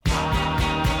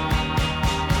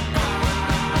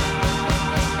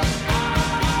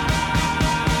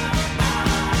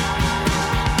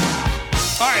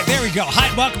we go. Hi,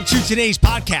 and welcome to today's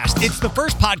podcast. It's the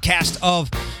first podcast of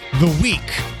the week.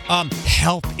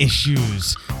 Health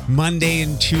issues, Monday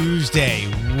and Tuesday.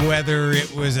 Whether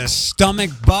it was a stomach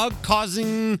bug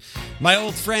causing my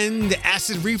old friend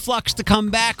acid reflux to come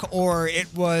back, or it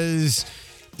was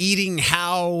eating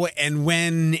how and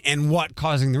when and what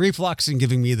causing the reflux and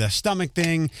giving me the stomach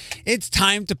thing. It's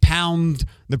time to pound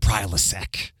the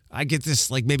Prilosec. I get this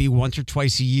like maybe once or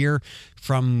twice a year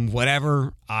from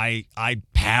whatever. I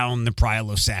pound the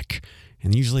Prilosec,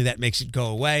 and usually that makes it go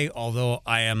away, although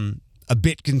I am a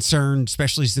bit concerned,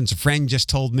 especially since a friend just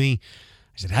told me.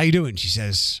 I said, "How you doing?" She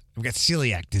says, "I've got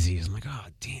celiac disease." I'm like, "Oh,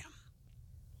 damn."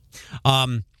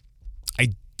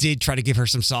 I did try to give her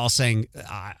some solace saying,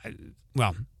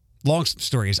 long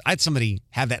story is I had somebody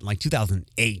have that in like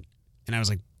 2008, and I was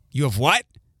like, "You have what?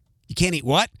 You can't eat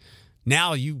what?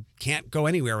 Now you can't go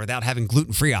anywhere without having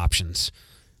gluten-free options."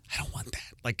 I don't want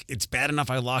that. Like, it's bad enough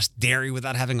I lost dairy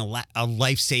without having a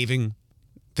life-saving,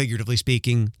 figuratively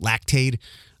speaking, Lactaid.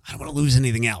 I don't want to lose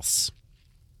anything else.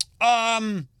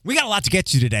 We got a lot to get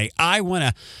to today. I want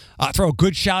to throw a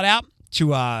good shout out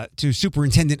to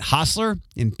Superintendent Hosler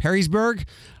in Perrysburg.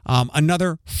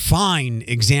 Another fine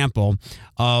example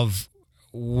of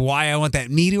why I want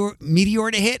that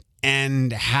meteor to hit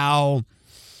and how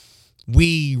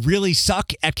we really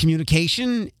suck at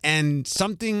communication, and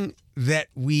something that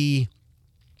we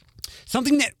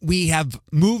have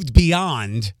moved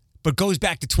beyond, but goes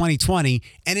back to 2020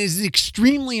 and is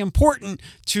extremely important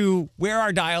to where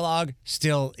our dialogue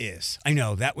still is. I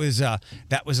know that was a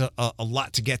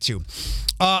lot to get to.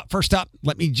 First up,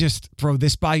 let me just throw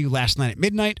this by you. Last night at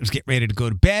midnight, I was getting ready to go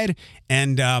to bed,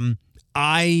 and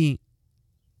I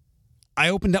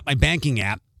opened up my banking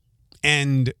app,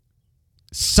 and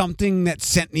something that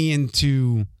sent me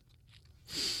into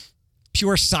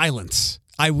pure silence.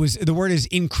 The word is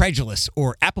incredulous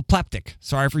or apoplectic.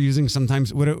 Sorry for using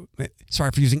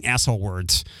asshole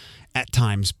words at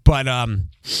times. But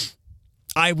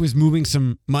I was moving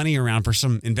some money around for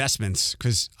some investments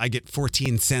because I get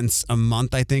 14 cents a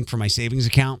month, I think, for my savings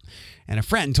account. And a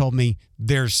friend told me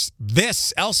there's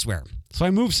this elsewhere. So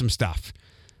I moved some stuff.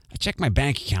 I checked my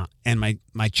bank account, and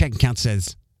my checking account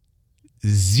says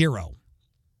zero.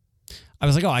 I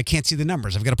was like, oh, I can't see the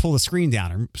numbers. I've got to pull the screen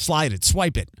down or slide it,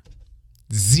 swipe it.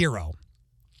 Zero.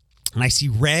 And I see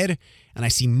red and I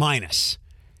see minus.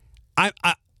 I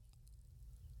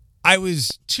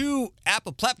was too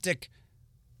apoplectic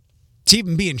to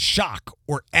even be in shock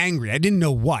or angry. I didn't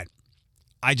know what.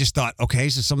 I just thought, okay,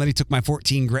 so somebody took my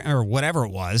 14 grand or whatever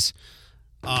it was.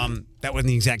 That wasn't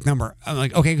the exact number. I'm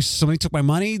like, okay, so somebody took my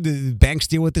money. The banks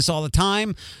deal with this all the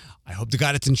time. I hope to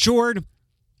God it's insured.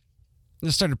 I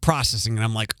started processing, and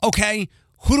I'm like, okay,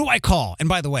 who do I call? And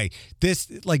by the way,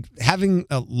 this, like, having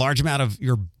a large amount of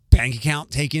your bank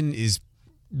account taken is,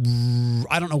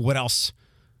 I don't know what else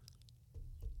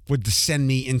would send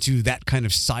me into that kind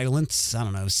of silence. I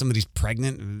don't know. Somebody's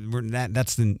pregnant.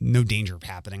 That's the no danger of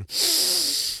happening.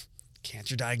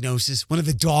 Cancer diagnosis. One of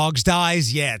the dogs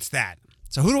dies. Yeah, it's that.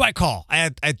 So who do I call? I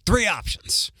had three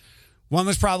options. One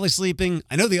was probably sleeping.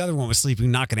 I know the other one was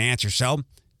sleeping, not going to answer. So,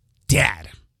 Dad.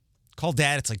 Call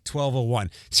Dad. It's like 12:01.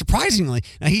 Surprisingly,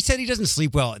 now he said he doesn't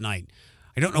sleep well at night.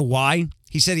 I don't know why.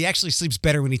 He said he actually sleeps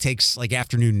better when he takes like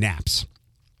afternoon naps.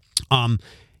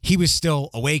 He was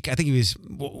still awake. I think he was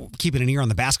keeping an ear on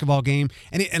the basketball game,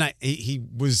 and he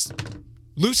was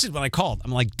lucid when I called.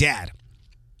 I'm like, Dad,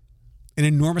 an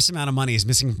enormous amount of money is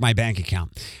missing from my bank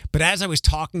account. But as I was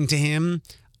talking to him,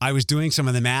 I was doing some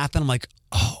of the math, and I'm like,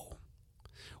 oh,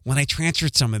 when I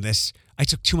transferred some of this, I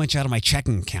took too much out of my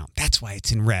checking account. That's why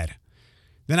it's in red.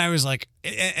 Then I was like,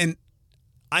 and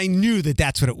I knew that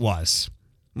that's what it was.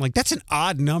 I'm like, that's an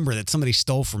odd number that somebody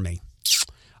stole from me.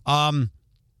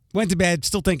 Went to bed,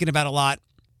 still thinking about it a lot.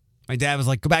 My dad was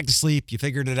like, go back to sleep. You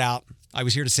figured it out. I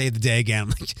was here to save the day again. I'm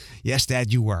like, yes,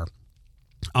 Dad, you were.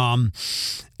 And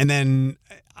then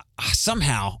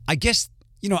somehow, I guess,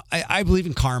 I believe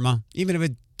in karma, even if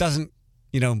it doesn't,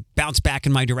 bounce back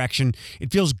in my direction.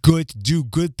 It feels good to do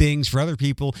good things for other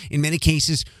people. In many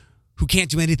cases, who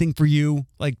can't do anything for you.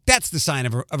 Like, that's the sign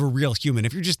of a real human.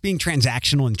 If you're just being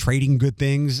transactional and trading good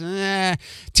things,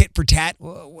 tit for tat,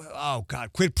 oh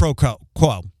God, quid pro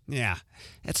quo. Yeah,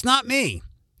 it's not me.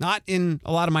 Not in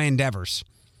a lot of my endeavors.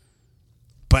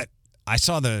 But I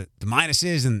saw the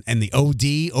minuses and the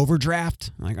OD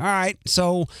overdraft. I'm like, all right,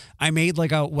 so I made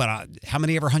like how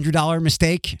many ever $100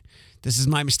 mistake? This is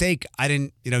my mistake. I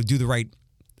didn't, do the right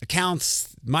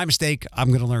accounts. My mistake. I'm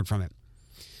going to learn from it.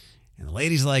 And the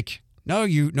lady's like, no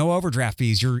overdraft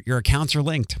fees. Your accounts are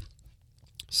linked.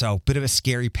 So, bit of a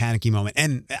scary, panicky moment.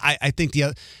 And I think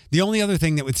the only other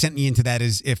thing that would send me into that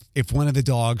is if one of the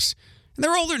dogs, and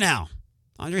they're older now,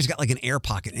 Andre's got like an air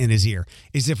pocket in his ear,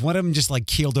 is if one of them just like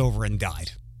keeled over and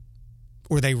died,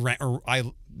 or they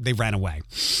ran away.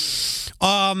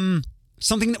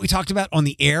 Something that we talked about on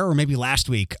the air, or maybe last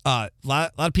week, a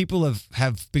lot of people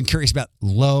have been curious about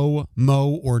low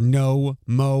mo or no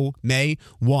mo may.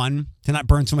 1, to not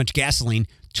burn so much gasoline.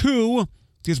 2,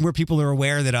 because more people are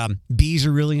aware that bees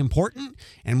are really important,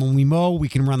 and when we mow, we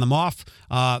can run them off.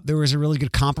 There was a really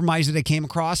good compromise that I came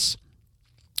across.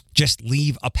 Just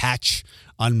leave a patch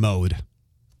unmowed.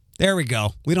 There we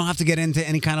go. We don't have to get into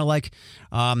any kind of like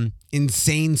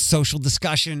insane social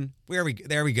discussion.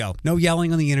 There we go. No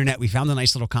yelling on the internet. We found a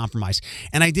nice little compromise.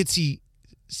 And I did see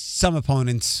some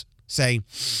opponents say,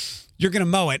 you're going to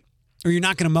mow it, or you're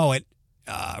not going to mow it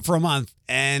for a month,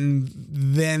 and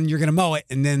then you're going to mow it,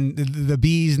 and then the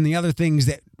bees and the other things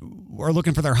that are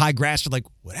looking for their high grass are like,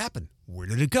 what happened? Where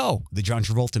did it go? The John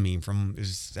Travolta meme from,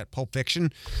 is that Pulp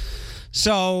Fiction?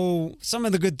 So some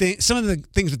of the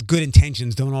things with good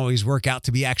intentions don't always work out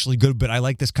to be actually good, but I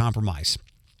like this compromise.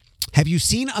 Have you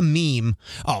seen a meme?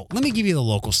 Oh, let me give you the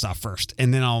local stuff first,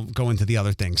 and then I'll go into the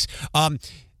other things.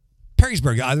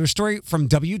 Perrysburg, there was a story from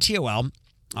WTOL.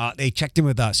 They checked in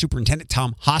with Superintendent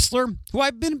Tom Hosler, who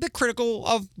I've been a bit critical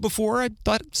of before. I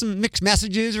thought some mixed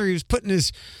messages, or he was putting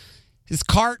his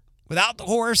cart without the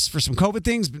horse for some COVID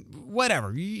things, but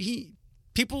whatever.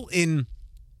 People in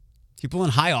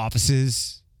high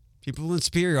offices, people in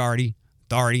superiority,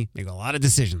 authority, make a lot of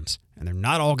decisions, and they're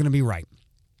not all going to be right.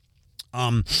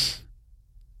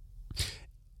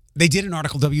 They did an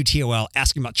article, WTOL,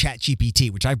 asking about Chat GPT,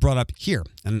 which I brought up here,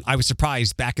 and I was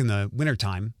surprised back in the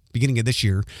wintertime, beginning of this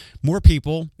year, more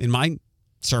people in my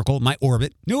circle, my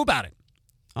orbit, knew about it.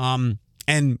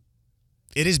 And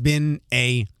it has been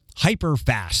a hyper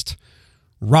fast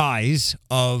rise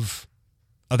of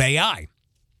AI.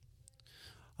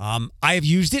 I have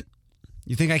used it.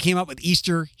 You think I came up with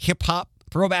Easter hip hop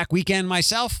throwback weekend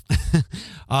myself?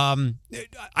 I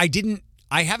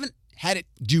haven't had it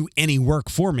do any work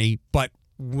for me, but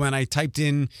when I typed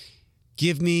in,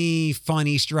 give me fun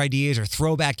Easter ideas or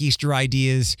throwback Easter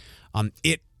ideas,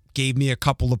 it gave me a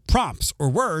couple of prompts or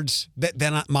words that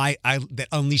that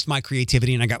unleashed my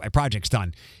creativity, and I got my projects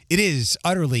done. It is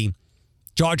utterly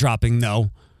jaw-dropping, though.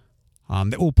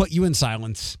 That will put you in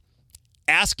silence.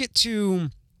 Ask it to,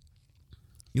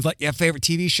 you have a favorite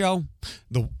TV show?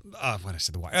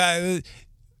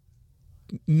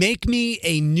 Make me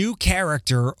a new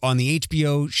character on the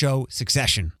HBO show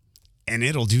Succession, and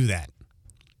it'll do that.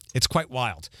 It's quite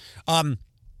wild. Mr.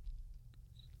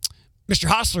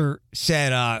 Hosler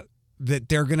said that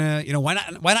they're gonna, why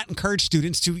not encourage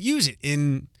students to use it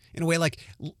in a way like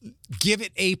give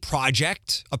it a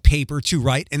project, a paper to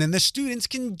write, and then the students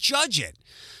can judge it.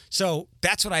 So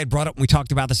that's what I had brought up when we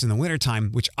talked about this in the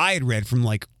wintertime, which I had read from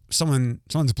like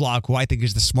someone's blog who I think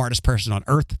is the smartest person on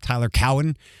earth, Tyler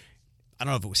Cowen. I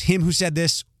don't know if it was him who said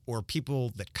this or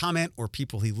people that comment or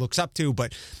people he looks up to,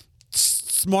 but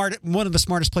one of the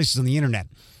smartest places on the internet.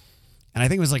 And I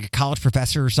think it was like a college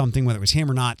professor or something, whether it was him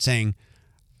or not, saying,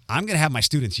 I'm going to have my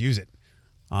students use it.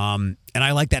 And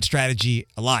I like that strategy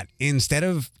a lot. Instead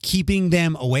of keeping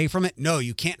them away from it, no,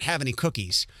 you can't have any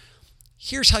cookies.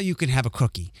 Here's how you can have a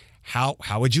cookie. How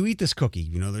would you eat this cookie?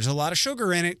 There's a lot of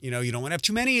sugar in it. You don't want to have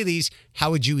too many of these. How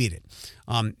would you eat it?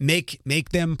 Make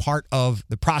them part of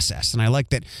the process. And I like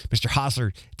that Mr.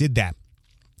 Hosler did that.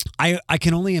 I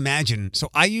can only imagine. So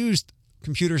I used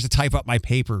computers to type up my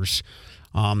papers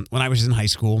when I was in high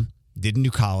school, didn't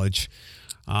do college.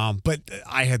 But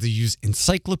I had to use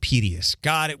encyclopedias.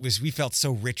 God, we felt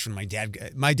so rich when my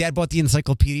dad bought the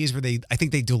encyclopedias where I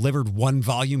think they delivered one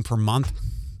volume per month.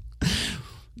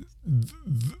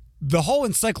 The whole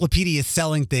encyclopedia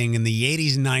selling thing in the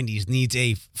 80s and 90s needs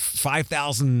a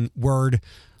 5,000 word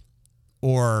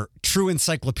or true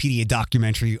encyclopedia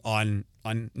documentary on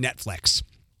Netflix.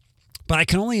 But I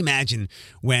can only imagine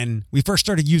when we first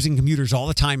started using computers all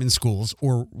the time in schools,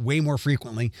 or way more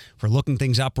frequently for looking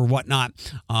things up or whatnot,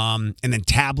 and then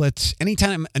tablets.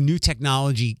 Anytime a new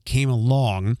technology came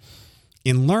along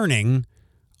in learning,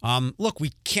 look,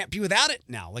 we can't be without it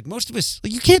now. Like most of us,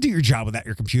 you can't do your job without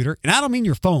your computer. And I don't mean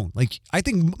your phone. Like I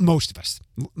think most of us,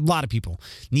 a lot of people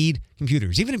need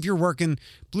computers. Even if you're working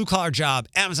blue collar job,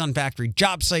 Amazon factory,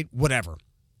 job site, whatever.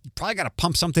 You probably got to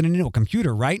pump something into a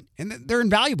computer, right? And they're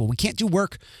invaluable. We can't do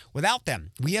work without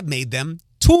them. We have made them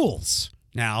tools.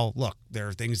 Now, look, there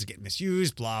are things that get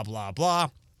misused, blah, blah, blah.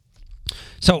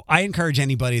 So I encourage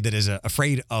anybody that is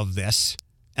afraid of this,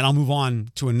 and I'll move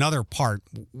on to another part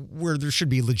where there should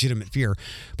be legitimate fear.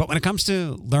 But when it comes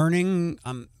to learning,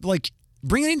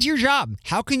 bring it into your job.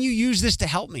 How can you use this to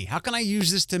help me? How can I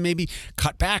use this to maybe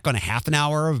cut back on a half an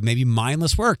hour of maybe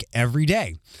mindless work every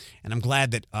day? And I'm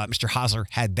glad that Mr. Hosler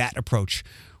had that approach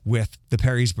with the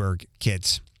Perrysburg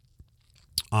kids.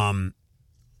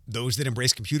 Those that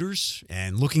embrace computers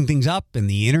and looking things up and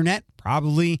the internet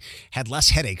probably had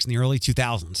less headaches in the early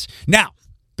 2000s. Now,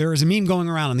 there is a meme going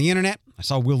around on the internet. I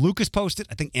saw Will Lucas post it.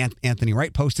 I think Anthony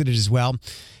Wright posted it as well.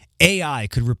 AI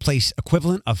could replace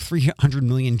equivalent of 300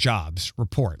 million jobs,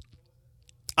 report.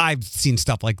 I've seen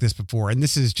stuff like this before, and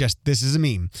this is a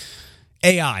meme.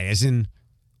 AI, as in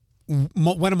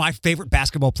one of my favorite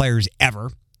basketball players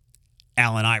ever,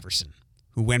 Allen Iverson,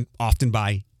 who went often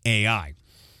by AI.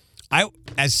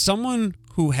 As someone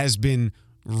who has been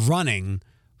running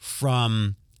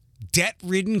from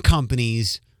debt-ridden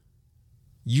companies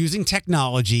using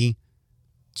technology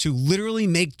to literally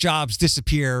make jobs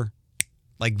disappear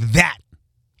like that.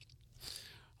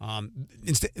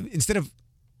 Instead of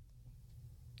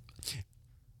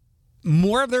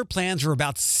more of their plans were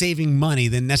about saving money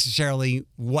than necessarily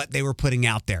what they were putting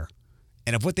out there.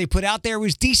 And if what they put out there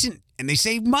was decent and they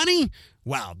saved money,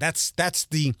 wow, that's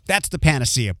the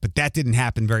panacea. But that didn't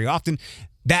happen very often.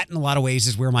 That, in a lot of ways,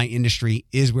 is where my industry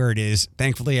is where it is.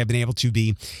 Thankfully, I've been able to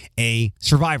be a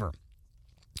survivor.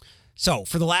 So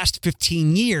for the last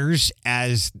 15 years,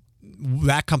 as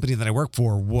that company that I work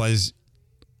for was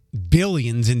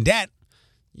billions in debt,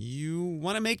 you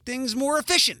want to make things more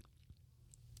efficient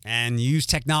and use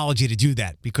technology to do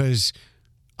that, because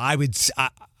I have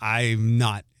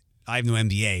no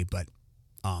MBA, but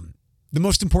the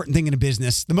most important thing in a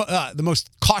business, the most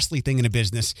costly thing in a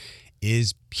business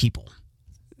is people.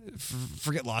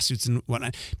 Forget lawsuits and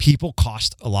whatnot. People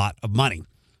cost a lot of money.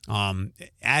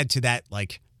 Add to that,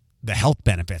 like, the health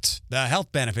benefits. The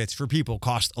health benefits for people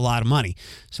cost a lot of money.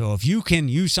 So if you can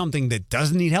use something that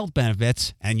doesn't need health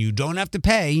benefits and you don't have to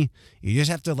pay, you just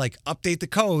have to update the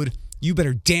code, you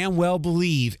better damn well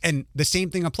believe, and the same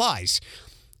thing applies.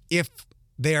 If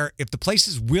the place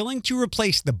is willing to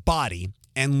replace the body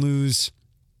and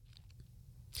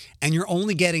you're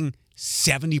only getting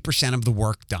 70% of the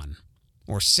work done,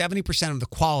 or 70% of the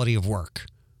quality of work,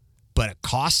 but it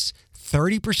costs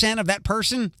 30% of that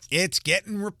person, it's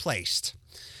getting replaced.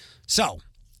 So,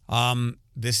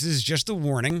 this is just a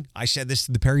warning. I said this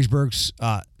to the Perrysburg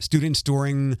students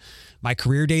during my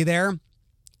career day there.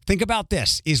 Think about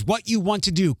this. Is what you want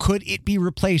to do, could it be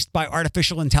replaced by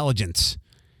artificial intelligence?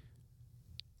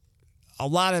 A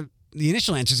lot of the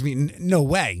initial answers mean no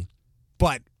way.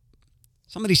 But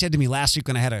somebody said to me last week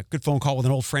when I had a good phone call with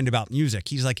an old friend about music,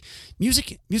 he's like,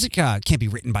 music can't be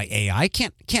written by AI,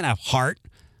 can't have heart.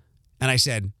 And I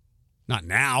said, not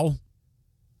now,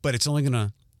 but it's only going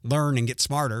to learn and get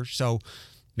smarter. So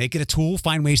make it a tool,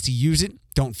 find ways to use it,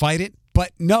 don't fight it,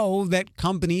 but know that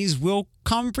companies will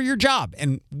come for your job.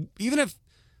 And even if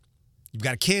you've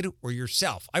got a kid or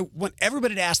yourself, I want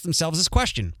everybody to ask themselves this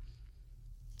question: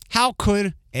 how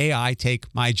could AI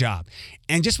take my job?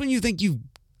 And just when you think you've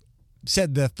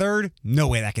said the third, no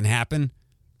way that can happen,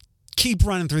 keep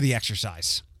running through the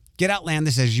exercise. Get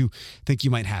outlandish as you think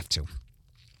you might have to.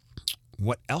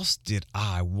 What else did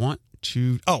I want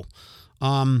to...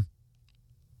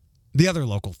 the other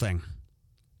local thing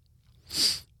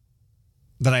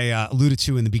that I alluded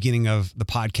to in the beginning of the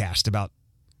podcast about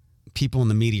people in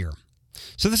the media.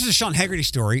 So this is a Sean Haggerty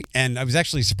story, and I was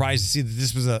actually surprised to see that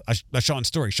this was a Sean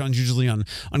story. Sean's usually on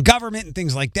government and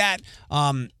things like that.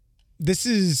 This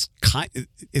is...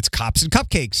 it's Cops and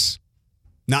Cupcakes.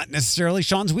 Not necessarily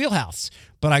Sean's wheelhouse,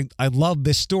 but I love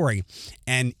this story.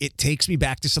 And it takes me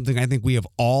back to something I think we have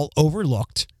all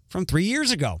overlooked from 3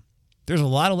 years ago. There's a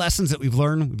lot of lessons that we've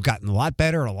learned. We've gotten a lot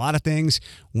better at a lot of things.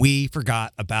 We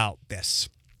forgot about this.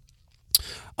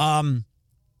 A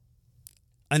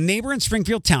neighbor in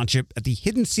Springfield Township at the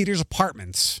Hidden Cedars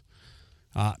Apartments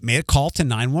made a call to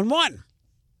 911.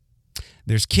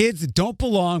 There's kids that don't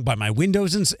belong by my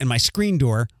windows and my screen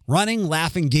door, running,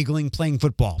 laughing, giggling, playing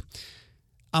football.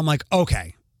 I'm like,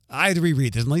 okay, I had to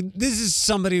reread this. I'm like, this is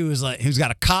somebody who's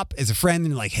got a cop as a friend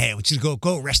and like, hey, I want you to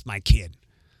go arrest my kid.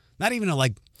 Not even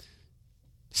to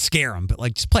scare him, but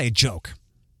just play a joke.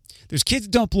 There's kids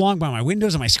that don't belong by my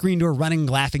windows and my screen door, running,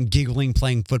 laughing, giggling,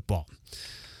 playing football.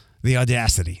 The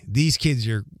audacity. These kids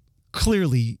are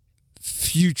clearly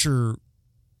future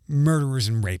murderers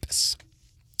and rapists.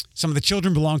 Some of the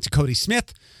children belong to Cody Smith.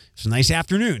 It was a nice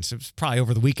afternoon, so it was probably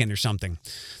over the weekend or something.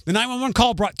 The 911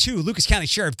 call brought two Lucas County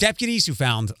Sheriff deputies who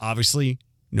found, obviously,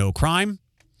 no crime.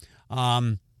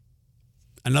 Another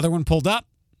one pulled up.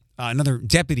 Another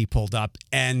deputy pulled up,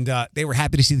 and they were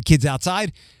happy to see the kids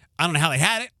outside. I don't know how they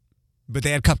had it, but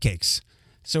they had cupcakes.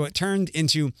 So it turned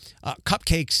into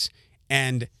cupcakes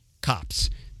and cops.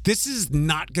 This is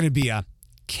not going to be a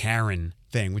Karen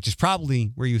thing, which is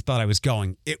probably where you thought I was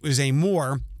going. It was a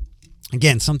more,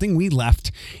 again, something we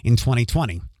left in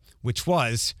 2020, which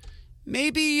was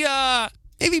maybe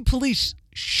police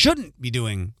shouldn't be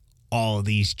doing all of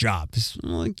these jobs,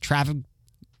 like traffic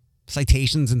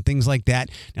citations and things like that.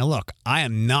 Now, look, I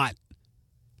am not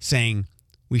saying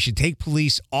we should take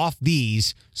police off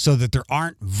these so that there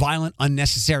aren't violent,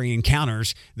 unnecessary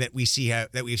encounters that we've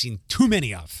seen too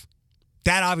many of.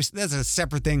 That obviously, that's a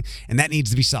separate thing, and that needs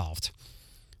to be solved.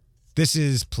 This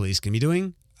is police can be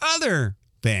doing other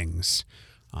things,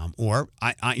 or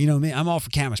I'm all for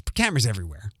cameras. Cameras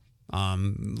everywhere.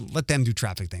 Let them do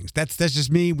traffic things. That's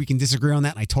just me. We can disagree on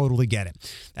that, and I totally get it.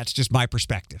 That's just my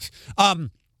perspective.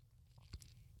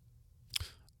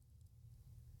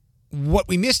 What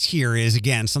we missed here is,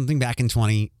 again, something back in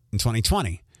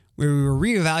 2020, where we were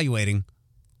reevaluating.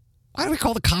 Why do we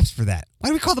call the cops for that? Why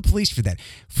do we call the police for that?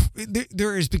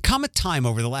 There has become a time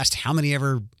over the last how many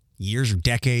ever years or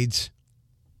decades,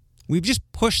 we've just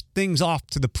pushed things off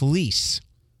to the police.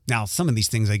 Now, some of these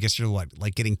things, I guess, are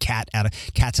like getting cats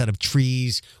out of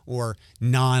trees or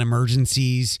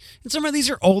non-emergencies. And some of these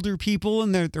are older people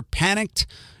and they're panicked.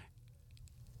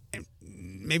 And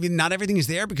maybe not everything is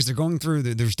there because they're going through,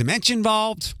 there's dementia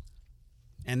involved.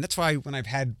 And that's why when I've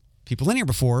had people in here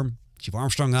before, Chief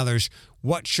Armstrong and others,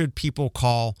 what should people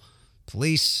call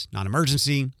police,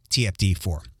 non-emergency, TFD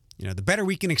for? The better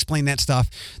we can explain that stuff,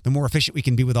 the more efficient we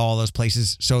can be with all those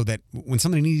places so that when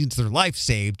somebody needs their life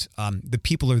saved, the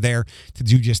people are there to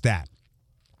do just that.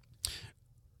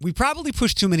 We probably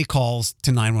pushed too many calls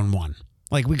to 911.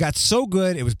 Like, we got so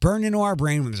good, it was burned into our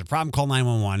brain when there's a problem, call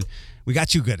 911. We got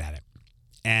too good at it.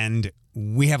 And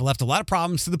we have left a lot of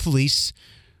problems to the police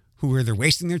who are either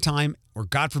wasting their time or,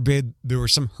 God forbid, there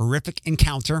was some horrific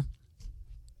encounter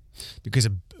because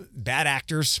of bad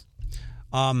actors.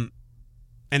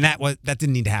 And that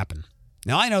didn't need to happen.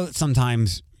 Now, I know that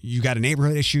sometimes you got a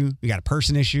neighborhood issue, you got a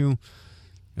person issue.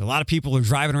 A lot of people are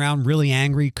driving around really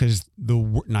angry because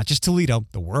not just Toledo,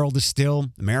 the world is still,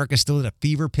 America's still at a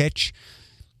fever pitch.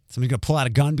 Somebody's going to pull out a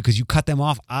gun because you cut them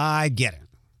off. I get it.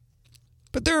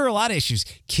 But there are a lot of issues.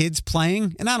 Kids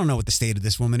playing, and I don't know what the state of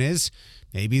this woman is.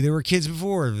 Maybe there were kids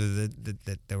before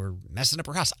that were messing up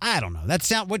her house. I don't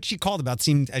know. What she called about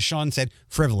seemed, as Sean said,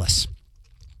 frivolous.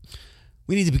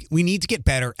 We need to get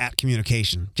better at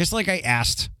communication. Just like I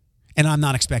asked, and I'm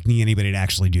not expecting anybody to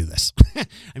actually do this.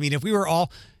 I mean, if we were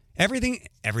all, everything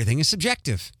is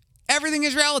subjective. Everything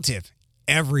is relative.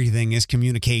 Everything is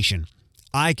communication.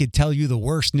 I could tell you the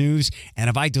worst news, and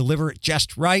if I deliver it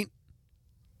just right,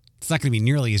 it's not going to be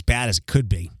nearly as bad as it could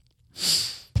be.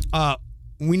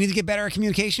 We need to get better at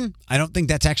communication. I don't think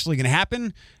that's actually going to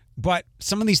happen. But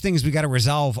some of these things we got to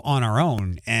resolve on our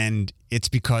own. And it's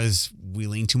because we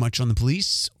lean too much on the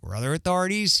police or other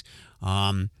authorities.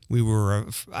 I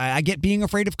get being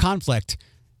afraid of conflict.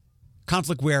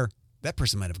 Conflict where that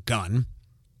person might have a gun.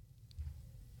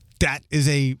 That is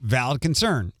a valid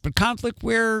concern. But conflict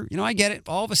where, I get it.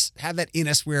 All of us have that in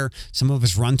us where some of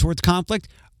us run towards conflict.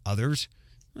 Others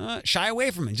shy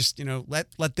away from it. Just,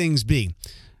 let things be.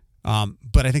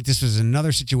 But I think this was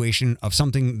another situation of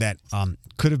something that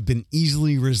could have been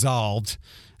easily resolved.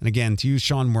 And again, to use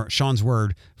Sean's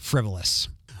word, frivolous.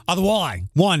 The Walleye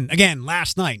won again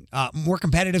last night. More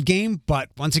competitive game, but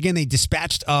once again, they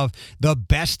dispatched of the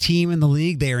best team in the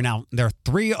league. They're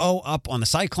 3-0 up on the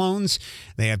Cyclones.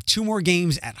 They have 2 more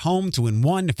games at home to win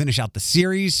 1 to finish out the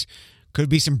series. Could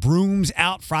be some brooms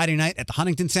out Friday night at the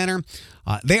Huntington Center.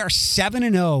 They are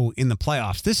 7-0 in the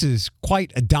playoffs. This is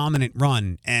quite a dominant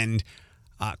run. And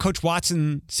Coach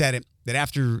Watson said it, that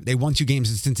after they won 2 games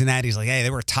in Cincinnati, he's like, hey,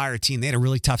 they were a tired team. They had a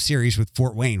really tough series with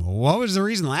Fort Wayne. Well, what was the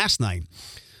reason last night?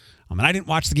 And I didn't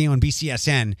watch the game on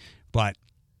BCSN, but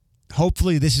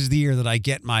hopefully this is the year that I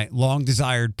get my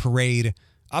long-desired parade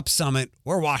up Summit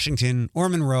or Washington or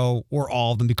Monroe or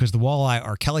all of them, because the Walleye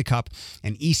are Kelly Cup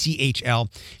and ECHL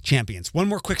champions. One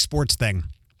more quick sports thing.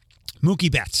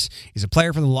 Mookie Betts is a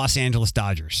player for the Los Angeles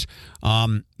Dodgers.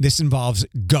 This involves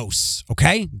ghosts,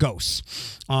 okay?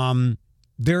 Ghosts.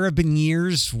 There have been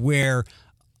years where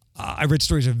I read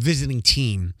stories of visiting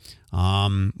team,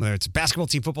 whether it's a basketball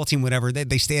team, football team, whatever.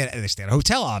 They stay at a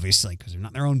hotel, obviously, because they're not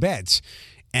in their own beds.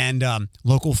 And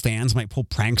local fans might pull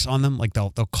pranks on them, like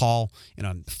they'll call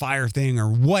fire thing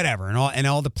or whatever, and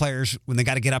all the players, when they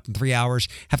got to get up in 3 hours,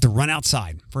 have to run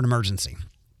outside for an emergency,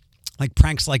 like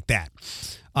pranks like that.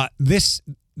 This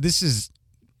is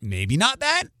maybe not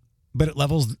that, but it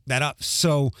levels that up.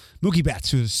 So Mookie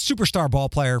Betts, who's a superstar ball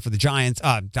player for the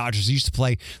Dodgers, he used to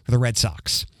play for the Red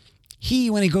Sox.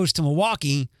 When he goes to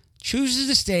Milwaukee, chooses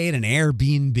to stay at an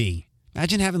Airbnb.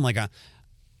 Imagine having like a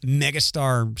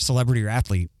megastar celebrity or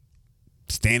athlete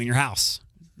staying in your house.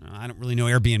 I don't really know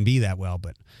Airbnb that well,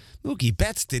 but Mookie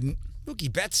Betts didn't.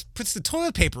 Mookie Betts puts the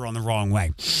toilet paper on the wrong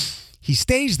way. He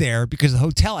stays there because the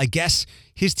hotel, I guess,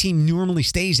 his team normally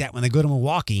stays at when they go to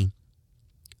Milwaukee,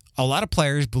 a lot of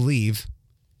players believe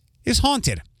is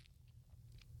haunted.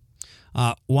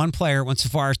 One player went so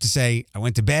far as to say, I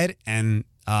went to bed and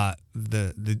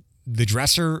the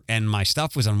dresser and my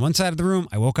stuff was on one side of the room.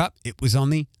 I woke up, it was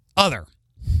on the other.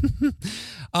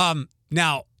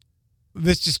 Now,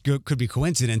 this just could be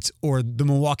coincidence, or the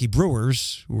Milwaukee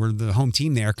Brewers, who are the home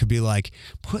team there, could be like,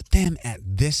 put them at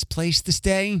this place to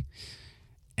stay,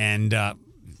 and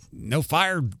no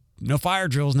fire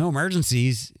drills, no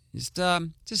emergencies. Just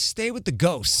stay with the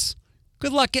ghosts.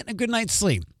 Good luck getting a good night's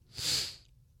sleep.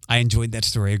 I enjoyed that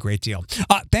story a great deal.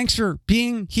 Thanks for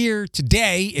being here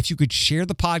today. If you could share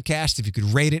the podcast, if you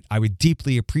could rate it, I would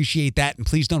deeply appreciate that. And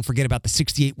please don't forget about the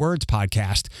 68 Words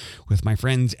podcast with my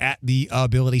friends at the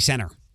Ability Center.